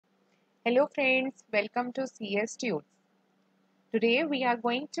Hello friends, welcome to CS Tunes. Today we are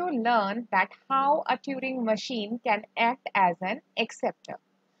going to learn that how a Turing machine can act as an acceptor.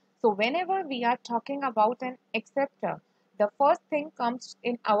 So whenever we are talking about an acceptor, the first thing comes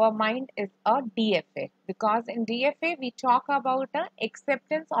in our mind is a DFA, because in DFA we talk about the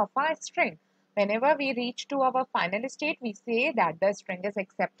acceptance of a string. Whenever we reach to our final state, we say that the string is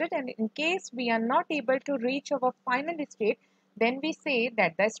accepted, and in case we are not able to reach our final state, then we say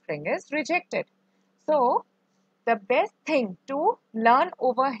that the string is rejected. So the best thing to learn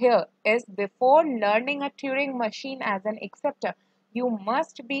over here is, before learning a Turing machine as an acceptor, you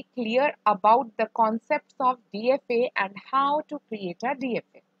must be clear about the concepts of DFA and how to create a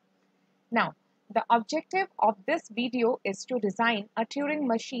DFA. Now, the objective of this video is to design a Turing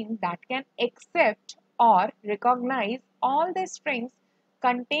machine that can accept or recognize all the strings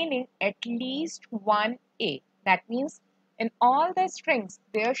containing at least one A. That means in all the strings,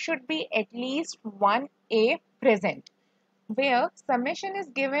 there should be at least one A present, where summation is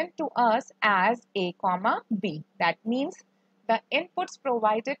given to us as A comma B. That means the inputs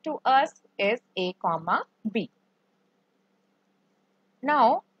provided to us is A comma B.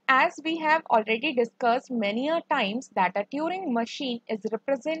 Now, as we have already discussed many a times that a Turing machine is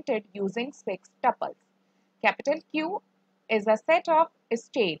represented using 6 tuples. Capital Q is a set of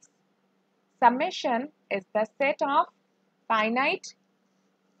states. Summation is the set of finite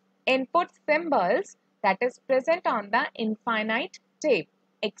input symbols that is present on the infinite tape,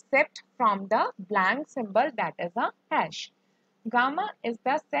 except from the blank symbol that is a hash. Gamma is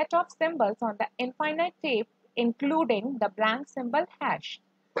the set of symbols on the infinite tape, including the blank symbol hash.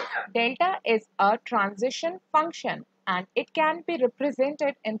 Delta is a transition function, and it can be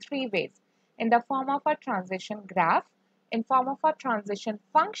represented in 3 ways: in the form of a transition graph, in form of a transition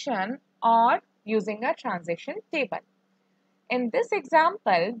function, or using a transition table. In this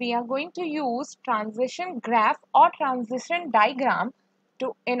example, we are going to use transition graph or transition diagram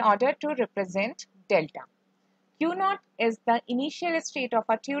in order to represent delta. Q0 is the initial state of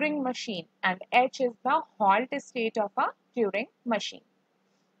a Turing machine, and H is the halt state of a Turing machine.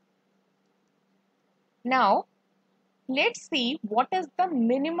 Now, let's see what is the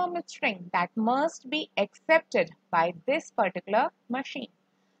minimum string that must be accepted by this particular machine.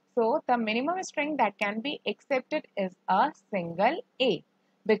 So, the minimum string that can be accepted is a single A,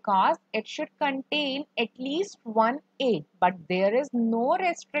 because it should contain at least one A, but there is no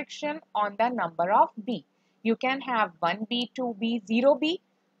restriction on the number of B. You can have 1B, 2B, 0B.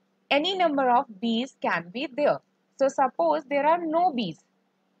 Any number of B's can be there. So, suppose there are no B's.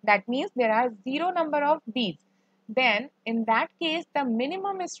 That means there are 0 number of B's. Then, in that case, the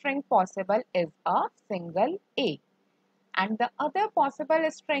minimum string possible is a single A. And the other possible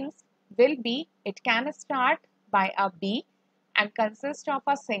strings will be, it can start by a B and consist of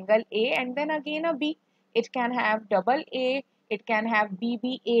a single A and then again a B. It can have double A, it can have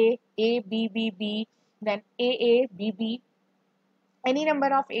BBA, ABBB, then AABB. Any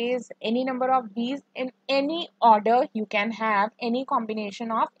number of A's, any number of B's, in any order you can have any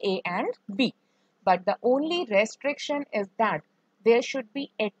combination of A and B. But the only restriction is that there should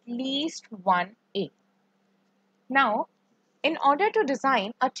be at least one A. Now, in order to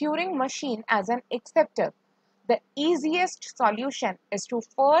design a Turing machine as an acceptor, the easiest solution is to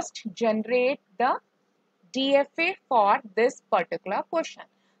first generate the DFA for this particular question.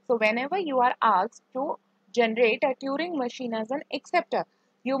 So, whenever you are asked to generate a Turing machine as an acceptor,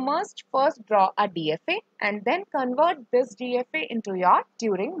 you must first draw a DFA and then convert this DFA into your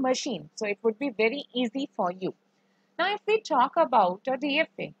Turing machine. So, it would be very easy for you. Now, if we talk about a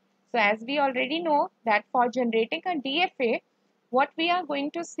DFA, so as we already know that for generating a DFA, what we are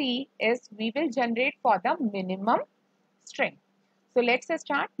going to see is we will generate for the minimum string. So let's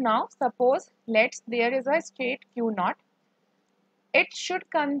start now. Suppose there is a state Q0. It should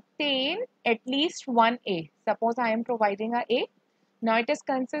contain at least one A. Suppose I am providing a A. Now it is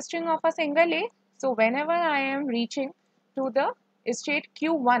consisting of a single A. So whenever I am reaching to the state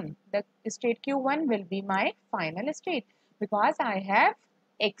Q1, the state Q1 will be my final state, because I have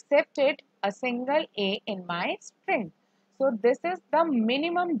accepted a single A in my string. So this is the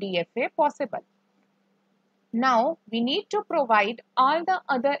minimum DFA possible. Now we need to provide all the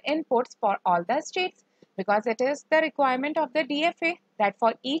other inputs for all the states, because it is the requirement of the DFA that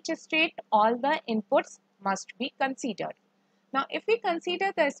for each state all the inputs must be considered. Now if we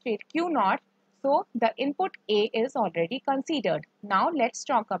consider the state Q0, so the input A is already considered. Now let's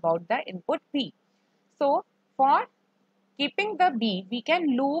talk about the input B. So for keeping the B, we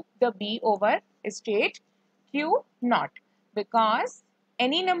can loop the B over state Q0, because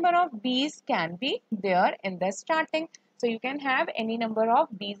any number of B's can be there in the starting. So you can have any number of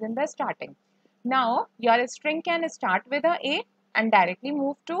B's in the starting. Now your string can start with a and directly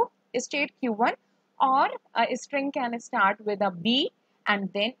move to state Q1, or a string can start with a B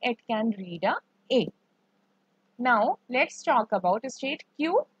and then it can read a. Now let's talk about state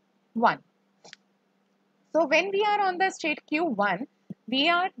Q1. So when we are on the state Q1, we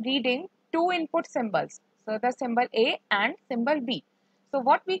are reading two input symbols. So the symbol A and symbol B. So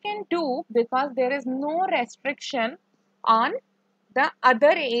what we can do, because there is no restriction on the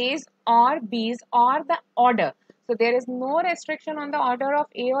other A's or B's or the order. So there is no restriction on the order of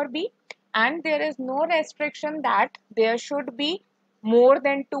A or B, and there is no restriction that there should be more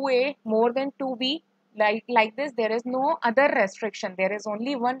than 2A, more than 2B. Like this, there is no other restriction. There is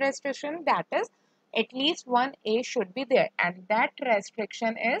only one restriction, that is at least one A should be there, and that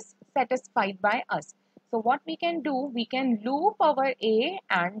restriction is satisfied by us. So what we can do, we can loop our A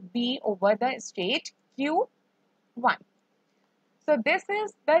and B over the state Q1. So this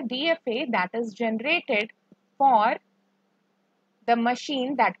is the DFA that is generated for the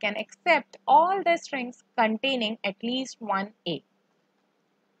machine that can accept all the strings containing at least one A.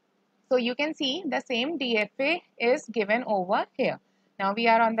 So you can see the same DFA is given over here. Now we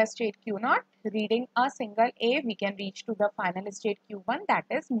are on the state Q0, reading a single A, we can reach to the final state Q1, that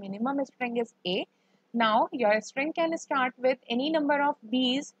is minimum string is A. Now your string can start with any number of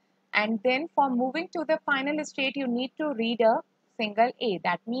B's, and then for moving to the final state you need to read a single A.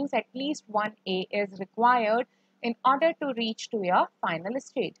 That means at least one A is required in order to reach to your final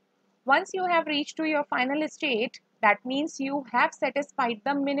state. Once you have reached to your final state, that means you have satisfied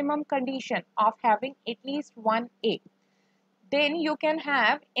the minimum condition of having at least one A. Then you can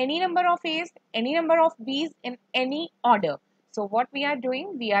have any number of A's, any number of B's in any order. So what we are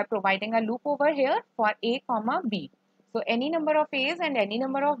doing, we are providing a loop over here for A comma B. So any number of A's and any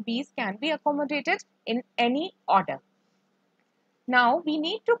number of B's can be accommodated in any order. Now we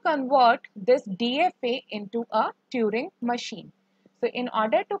need to convert this DFA into a Turing machine. So in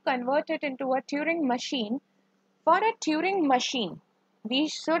order to convert it into a Turing machine, for a Turing machine, we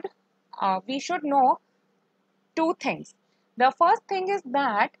should know two things. The first thing is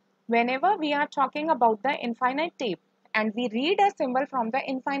that whenever we are talking about the infinite tape and we read a symbol from the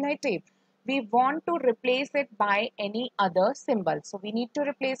infinite tape, we want to replace it by any other symbol. So we need to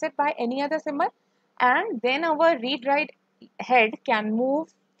replace it by any other symbol, and then our read-write head can move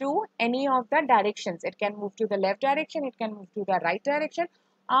to any of the directions. It can move to the left direction, it can move to the right direction,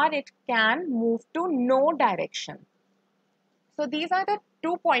 or it can move to no direction. So these are the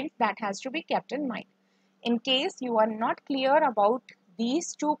 2 points that has to be kept in mind. In case you are not clear about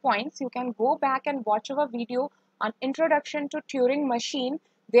these 2 points, you can go back and watch our video on Introduction to Turing Machine.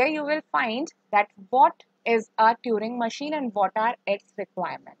 There you will find that what is a Turing machine and what are its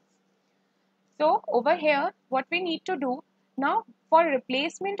requirements. So over here, what we need to do now, for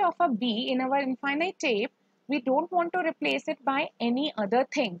replacement of a B in our infinite tape, we don't want to replace it by any other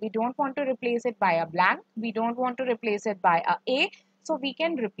thing. We don't want to replace it by a blank. We don't want to replace it by a. So we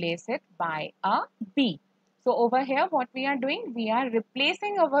can replace it by a B. So over here, what we are doing, we are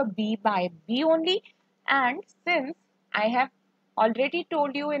replacing our B by B only. And since I have already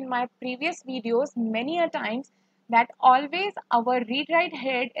told you in my previous videos many a times that always our read-write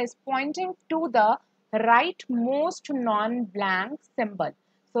head is pointing to the rightmost non-blank symbol.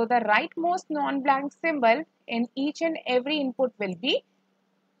 So the rightmost non-blank symbol in each and every input will be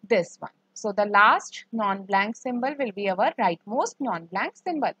this one. So the last non-blank symbol will be our rightmost non-blank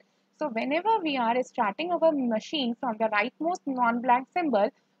symbol. So whenever we are starting our machine from the rightmost non-blank symbol,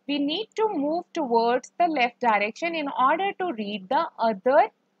 we need to move towards the left direction in order to read the other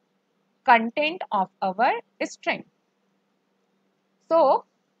content of our string. So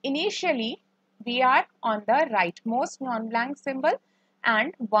initially we are on the rightmost non-blank symbol,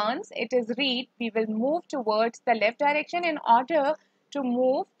 and once it is read, we will move towards the left direction in order to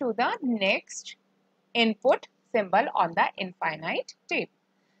move to the next input symbol on the infinite tape.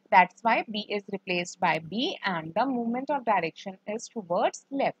 That's why B is replaced by B and the movement of direction is towards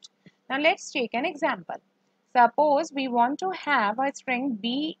left. Now let's take an example. Suppose we want to have a string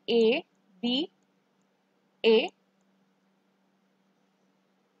B, A, B, A,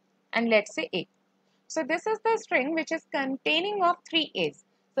 and let's say A. So this is the string which is containing of 3 A's.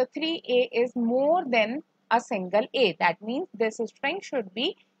 So 3A is more than a single A. That means this string should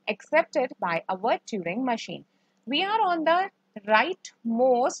be accepted by our Turing machine. We are on the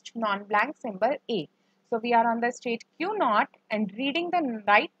rightmost non-blank symbol A. So we are on the state Q0 and reading the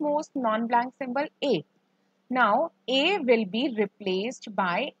rightmost non-blank symbol A. Now A will be replaced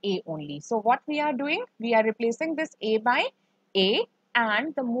by A only. So what we are doing? We are replacing this A by A,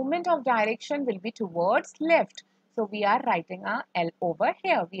 and the movement of direction will be towards left. So we are writing a L over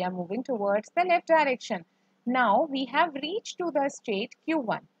here. We are moving towards the left direction. Now we have reached to the state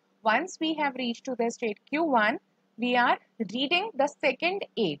Q1. Once we have reached to the state Q1, we are reading the second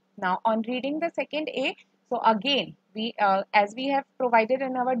A. Now on reading the second A, so again, as we have provided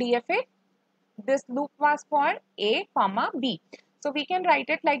in our DFA, this loop was for A, comma B. So we can write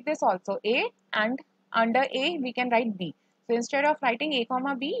it like this also, A, and under A we can write B. So instead of writing A,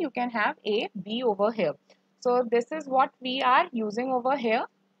 comma B, you can have A, B over here. So this is what we are using over here.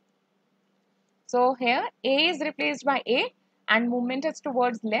 So here A is replaced by A and movement is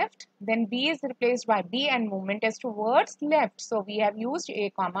towards left. Then B is replaced by B and movement is towards left. So we have used A,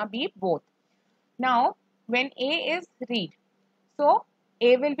 comma B both. Now when A is read, so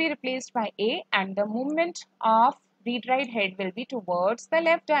A will be replaced by A and the movement of read write head will be towards the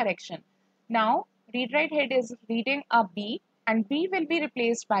left direction. Now read write head is reading a B and B will be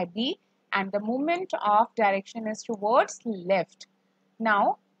replaced by B and the movement of direction is towards left.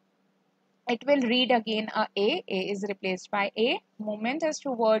 Now it will read again a A is replaced by A, movement is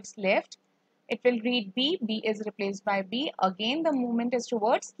towards left. It will read B, B is replaced by B, again the movement is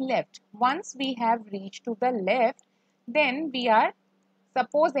towards left. Once we have reached to the left, then we are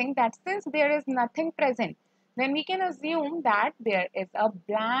supposing that since there is nothing present, then we can assume that there is a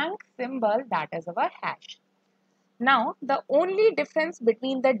blank symbol, that is our hash. Now, the only difference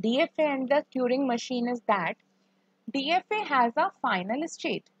between the DFA and the Turing machine is that DFA has a final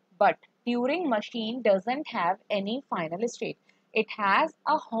state, but Turing machine doesn't have any final state. It has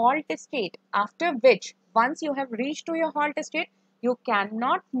a halt state, after which once you have reached to your halt state, you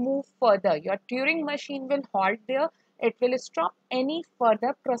cannot move further. Your Turing machine will halt there. It will stop any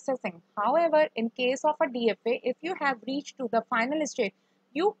further processing. However, in case of a DFA, if you have reached to the final state,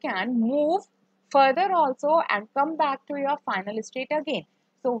 you can move further also and come back to your final state again.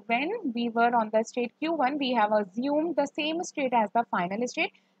 So when we were on the state Q1, we have assumed the same state as the final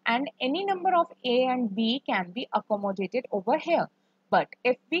state and any number of A and B can be accommodated over here. But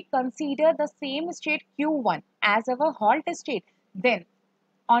if we consider the same state Q1 as our halt state, then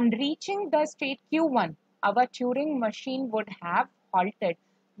on reaching the state Q1, our Turing machine would have halted.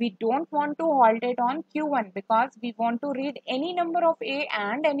 We don't want to halt it on Q1 because we want to read any number of A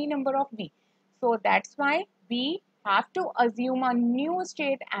and any number of B. So that's why we have to assume a new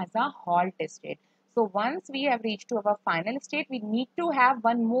state as a halt state. So once we have reached to our final state, we need to have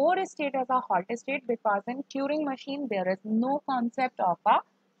one more state as a halt state because in Turing machine, there is no concept of a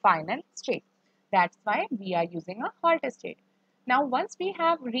final state. That's why we are using a halt state. Now, once we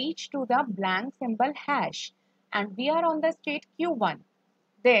have reached to the blank symbol hash and we are on the state Q1,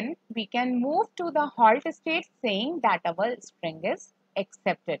 then we can move to the halt state saying that our string is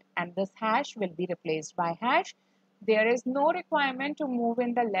accepted and this hash will be replaced by hash. There is no requirement to move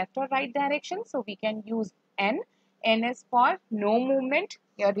in the left or right direction, so we can use N. N is for no movement.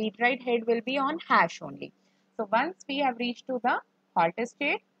 Your read write head will be on hash only. So once we have reached to the halt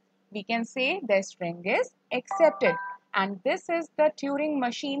state, we can say the string is accepted. And this is the Turing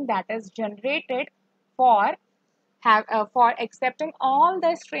machine that is generated for accepting all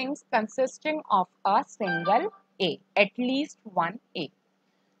the strings consisting of a single A, at least one A.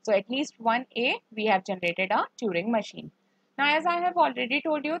 So at least one A, we have generated a Turing machine. Now, as I have already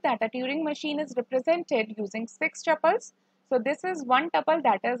told you that a Turing machine is represented using 6 tuples. So this is one tuple,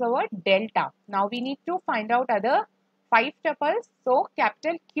 that is our delta. Now we need to find out other 5 tuples. So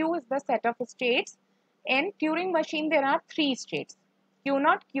capital Q is the set of states. In Turing machine, there are 3 states,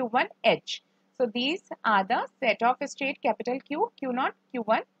 Q0, Q1, H. So these are the set of state capital Q, Q0,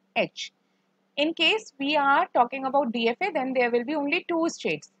 Q1, H. In case we are talking about DFA, then there will be only 2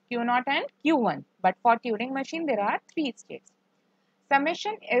 states, Q0 and Q1. But for Turing machine, there are 3 states.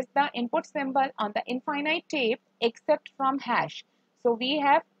 Summation is the input symbol on the infinite tape except from hash. So we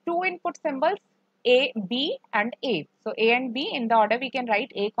have 2 input symbols, A, B and A. So A and B in the order we can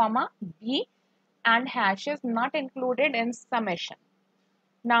write A, comma, B, and hash is not included in summation.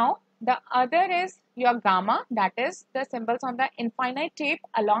 Now the other is your gamma, that is the symbols on the infinite tape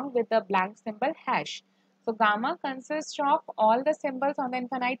along with the blank symbol hash. So gamma consists of all the symbols on the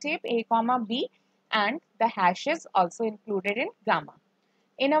infinite tape A, comma, B, and the hash is also included in gamma.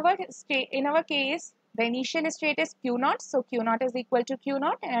 In our case, the initial state is Q0, so Q0 is equal to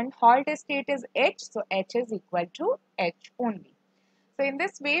Q0, and halt state is H, so H is equal to H only. So in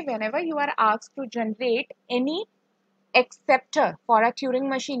this way, whenever you are asked to generate any acceptor for a Turing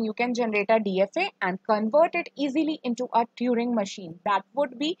machine, you can generate a DFA and convert it easily into a Turing machine. That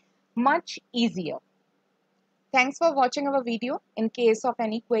would be much easier. Thanks for watching our video. In case of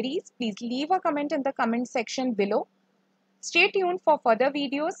any queries, please leave a comment in the comment section below. Stay tuned for further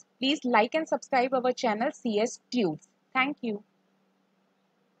videos. Please like and subscribe our channel CS Tudes. Thank you.